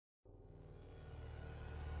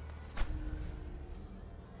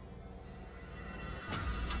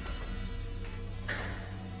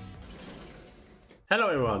Hello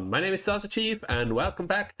everyone, my name is Desasterchief and welcome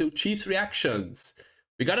back to Chief's Reactions.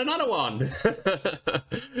 We got another one!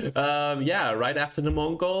 Yeah, right after the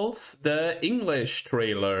Mongols, the English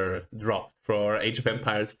trailer dropped for Age of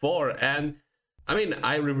Empires 4, and I mean,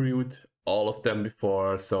 I reviewed all of them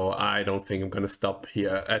before, so I don't think I'm gonna stop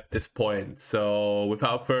here at this point. So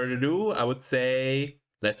without further ado, I would say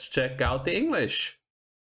let's check out the English.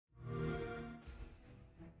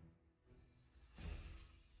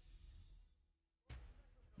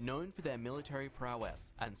 Known for their military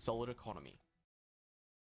prowess and solid economy.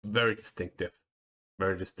 Very distinctive.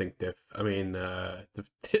 Very distinctive. I mean, the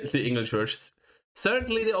English versions,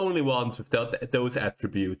 certainly the only ones with those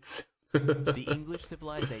attributes. The English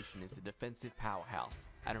civilization is a defensive powerhouse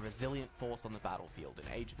and a resilient force on the battlefield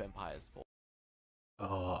in Age of Empires 4.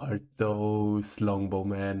 Oh, are those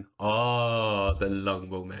longbowmen? Oh, the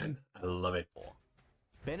longbowmen. I love it.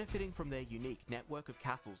 Benefiting from their unique network of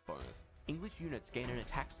castles bonus, English units gain an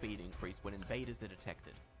attack speed increase when invaders are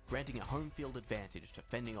detected, granting a home field advantage to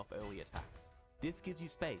fending off early attacks. This gives you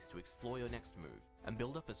space to explore your next move and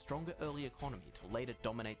build up a stronger early economy to later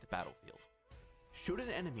dominate the battlefield. Should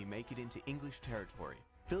an enemy make it into English territory,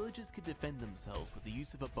 villagers can defend themselves with the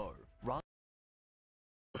use of a bow rather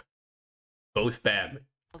spam.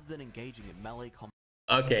 than engaging in melee combat.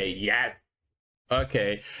 Okay, yes.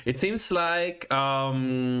 Okay, it seems like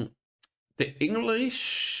the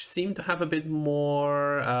English seem to have a bit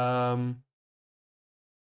more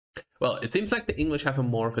well, it seems like the English have a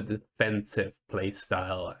more of a defensive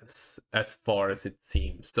playstyle as far as it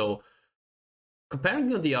seems. So comparing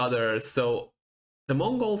to the others, so the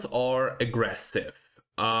Mongols are aggressive.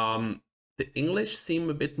 The English seem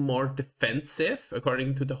a bit more defensive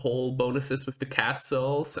according to the whole bonuses with the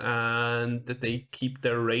castles and that they keep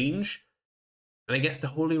their range. And I guess the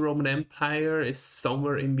Holy Roman Empire is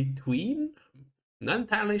somewhere in between? Not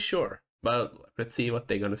entirely sure, but let's see what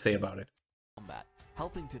they're gonna say about it. Combat,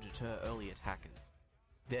 helping to deter early attackers.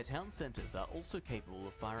 Their town centers are also capable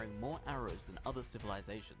of firing more arrows than other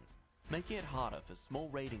civilizations, making it harder for small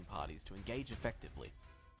raiding parties to engage effectively.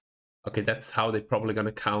 Okay, that's how they're probably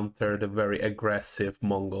gonna counter the very aggressive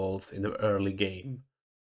Mongols in the early game.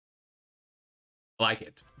 Like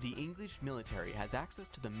it. The English military has access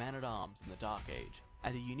to the man-at-arms in the Dark Age,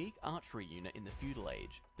 and a unique archery unit in the Feudal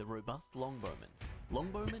Age, the robust longbowmen.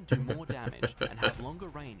 Longbowmen do more damage and have longer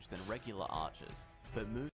range than regular archers, but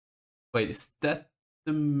move... Wait, is that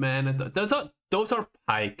the man at the... Those are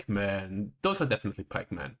pikemen. Those are definitely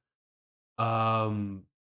pikemen. Are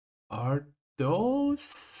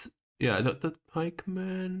those... Yeah, that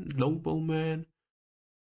pikemen, longbowmen.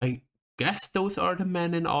 I guess those are the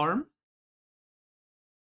men in arm.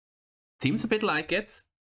 Seems a bit like it.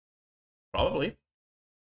 Probably.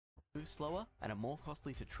 Move slower and are more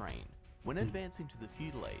costly to train. When advancing to the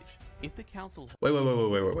Feudal Age, if the council...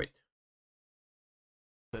 Wait.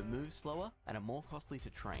 But move slower and are more costly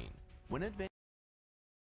to train. When advancing...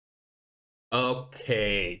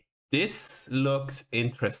 Okay, this looks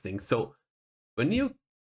interesting. So, when you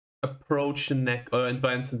approach the next or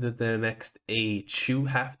advance into the next age, you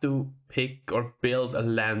have to pick or build a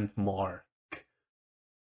landmark.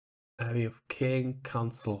 Abbey of King,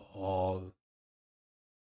 Council Hall.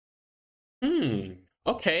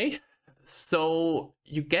 Okay. So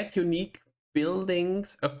you get unique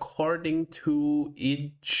buildings according to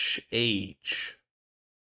each age,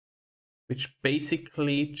 which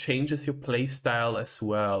basically changes your playstyle as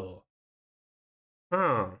well.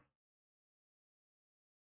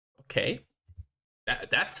 Okay.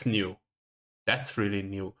 That's new. That's really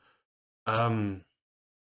new. I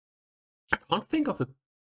can't think of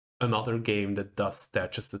another game that does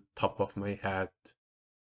that just at the top of my head.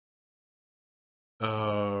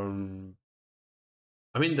 I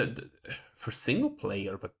mean, for single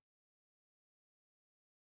player, but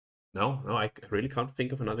no, I really can't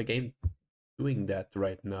think of another game doing that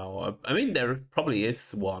right now. I mean, there probably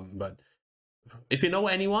is one, but if you know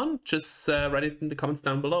anyone, just write it in the comments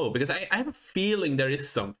down below, because I have a feeling there is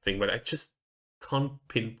something, but I just can't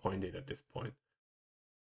pinpoint it at this point.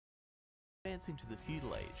 Advancing to the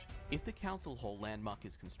Feudal Age, if the Council Hall landmark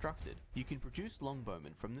is constructed, you can produce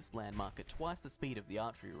longbowmen from this landmark at twice the speed of the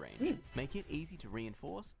archery range, making it easy to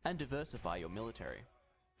reinforce and diversify your military.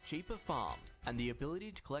 Cheaper farms, and the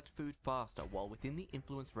ability to collect food faster while within the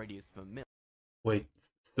influence radius of a mill. Wait,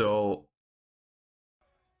 so...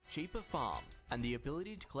 Cheaper farms, and the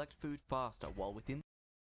ability to collect food faster while within...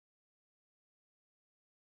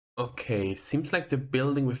 Okay, seems like they're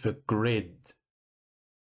building with a grid.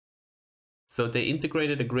 So they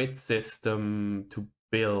integrated a grid system to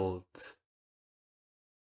build.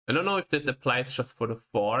 I don't know if that applies just for the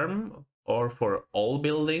farm or for all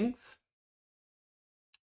buildings.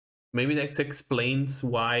 maybe that explains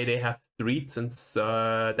why they have streets and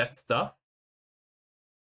that stuff.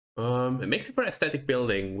 It makes it for aesthetic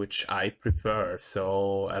building, which I prefer,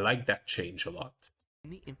 so I like that change a lot.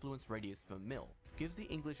 The influence radius of a mill gives the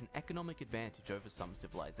English an economic advantage over some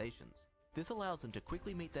civilizations. This allows them to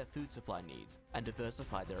quickly meet their food supply needs and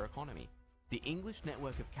diversify their economy. The English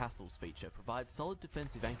network of castles feature provides solid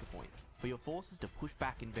defensive anchor points for your forces to push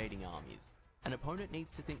back invading armies. An opponent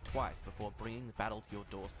needs to think twice before bringing the battle to your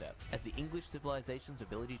doorstep, as the English civilization's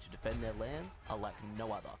ability to defend their lands are like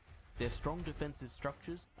no other. Their strong defensive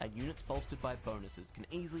structures and units bolstered by bonuses can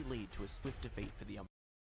easily lead to a swift defeat for the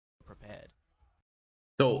unprepared.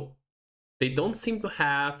 So, they don't seem to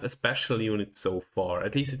have a special unit so far,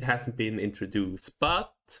 at least it hasn't been introduced,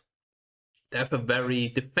 but they have a very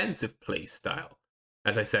defensive playstyle,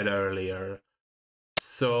 as I said earlier.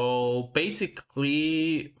 So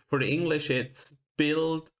basically, for the English, it's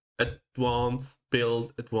build, advance,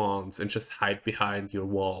 and just hide behind your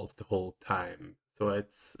walls the whole time. So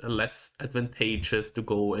it's less advantageous to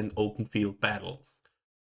go in open field battles.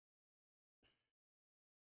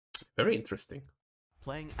 Very interesting.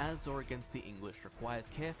 Playing as or against the English requires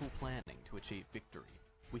careful planning to achieve victory.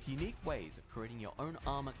 With unique ways of creating your own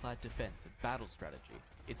armor-clad defense and battle strategy,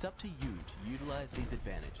 it's up to you to utilize these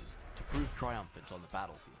advantages to prove triumphant on the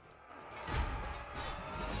battlefield.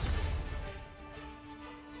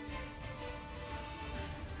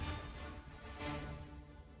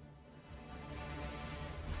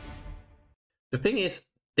 The thing is,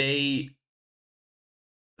 they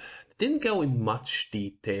didn't go in much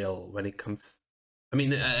detail when it comes... I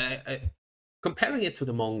mean, comparing it to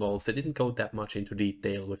the Mongols, they didn't go that much into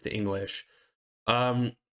detail with the English.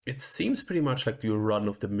 It seems pretty much like your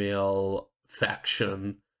run-of-the-mill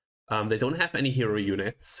faction. They don't have any hero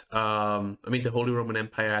units. I mean, the Holy Roman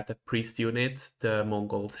Empire had a priest unit. The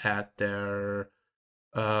Mongols had their...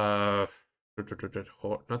 not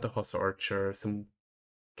the Horse Archer, some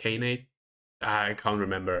Khanate. I can't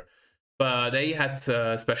remember. But they had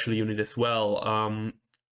a special unit as well.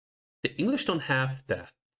 The English don't have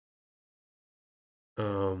that.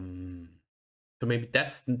 So maybe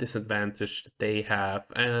that's the disadvantage that they have.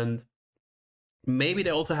 And maybe they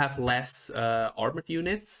also have less armored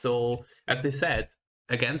units. So as they said,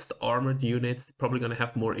 against armored units, they're probably going to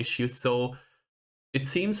have more issues. So it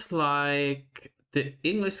seems like the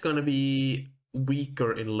English is going to be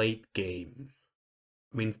weaker in late game.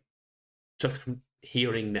 I mean, just from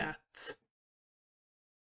hearing that.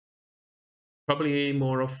 Probably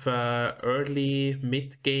more of early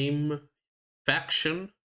mid-game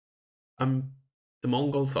faction. The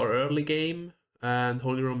Mongols are early game, and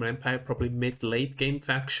Holy Roman Empire probably mid-late game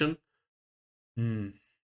faction. The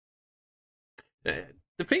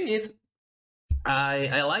thing is,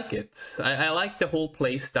 I like it. I like the whole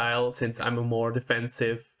play style since I'm a more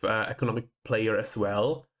defensive economic player as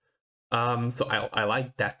well. So I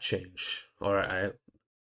like that change, or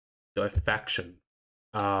the faction.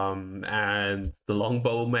 And the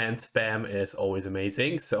longbowman spam is always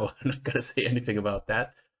amazing, so I'm not gonna say anything about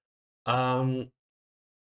that. The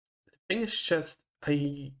thing is just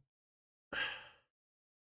I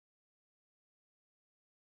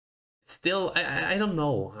don't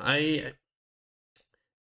know. I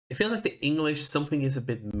feel like the English something is a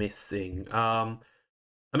bit missing. I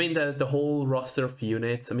mean the whole roster of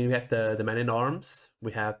units. I mean we had the men in arms,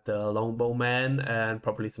 we had the longbowman, and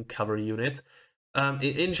probably some cavalry units.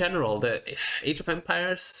 In general, the Age of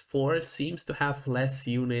Empires 4 seems to have less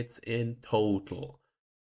units in total.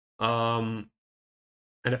 And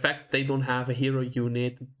the fact they don't have a hero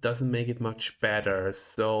unit doesn't make it much better.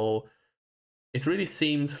 So it really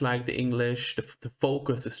seems like the English, the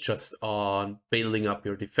focus is just on building up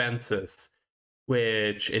your defenses,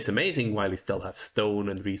 which is amazing while you still have stone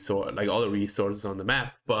and other resources on the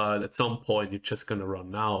map. But at some point, you're just gonna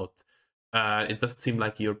run out. It doesn't seem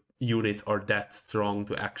like your units are that strong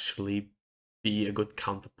to actually be a good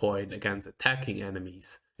counterpoint against attacking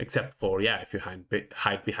enemies, except for if you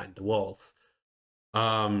hide behind the walls.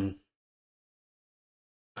 I'm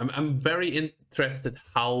very interested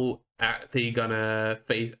how they gonna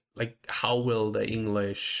face, like how will the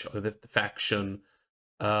English or the faction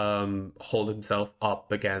hold himself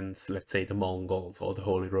up against, let's say, the Mongols or the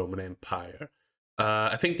Holy Roman Empire.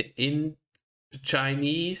 I think the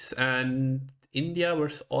Chinese and India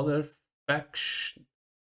was other faction.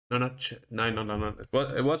 No, not no.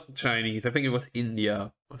 It wasn't Chinese. I think it was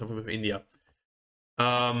India or something with India.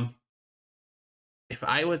 If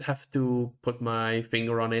I would have to put my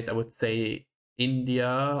finger on it, I would say India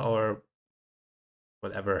or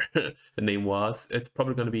whatever the name was. It's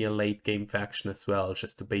probably going to be a late game faction as well,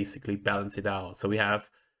 just to basically balance it out. So we have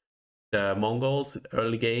the Mongols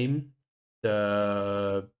early game,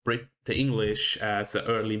 the English as an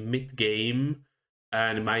early mid game,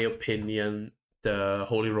 and in my opinion, the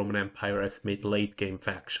Holy Roman Empire as mid late game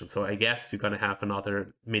faction. So I guess we're gonna have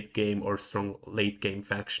another mid game or strong late game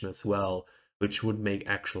faction as well, which would make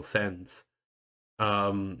actual sense.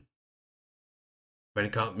 When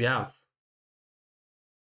it comes, yeah.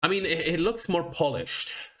 I mean, it looks more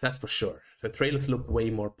polished, that's for sure. The trailers look way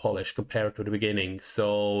more polished compared to the beginning,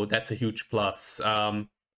 so that's a huge plus.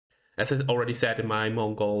 As I already said in my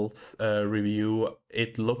Mongols review,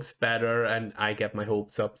 it looks better and I get my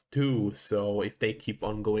hopes up too. So if they keep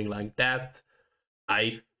on going like that,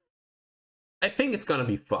 I think it's gonna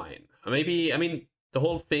be fine. Maybe, I mean, the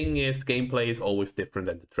whole thing is gameplay is always different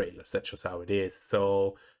than the trailers. That's just how it is.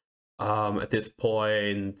 So at this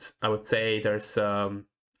point, I would say there's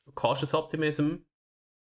cautious optimism.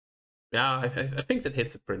 Yeah, I think that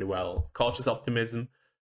hits it pretty well. Cautious optimism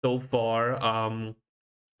so far.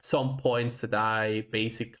 Some points that I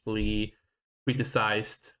basically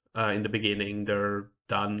criticized in the beginning, they're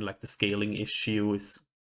done. Like the scaling issue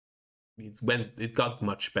it got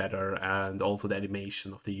much better, and also the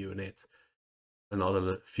animation of the unit and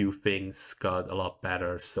other few things got a lot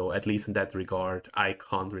better. So at least in that regard, I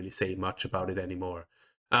can't really say much about it anymore.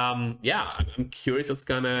 Yeah, I'm curious what's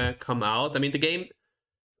gonna come out. I mean, the game,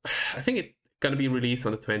 I think it's gonna be released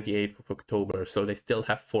on the 28th of October, so they still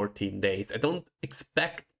have 14 days. I don't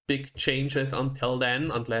expect big changes until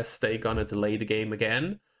then, unless they're gonna delay the game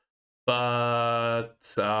again. But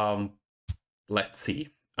let's see.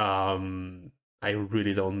 I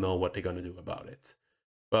really don't know what they're gonna do about it.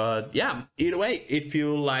 But yeah, either way, if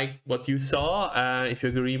you like what you saw, if you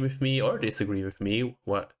agree with me or disagree with me,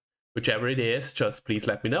 whichever it is, just please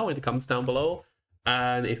let me know in the comments down below.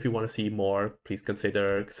 And if you want to see more, please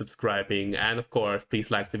consider subscribing. And of course, please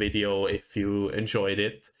like the video if you enjoyed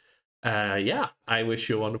it. Yeah, I wish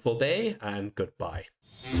you a wonderful day and goodbye.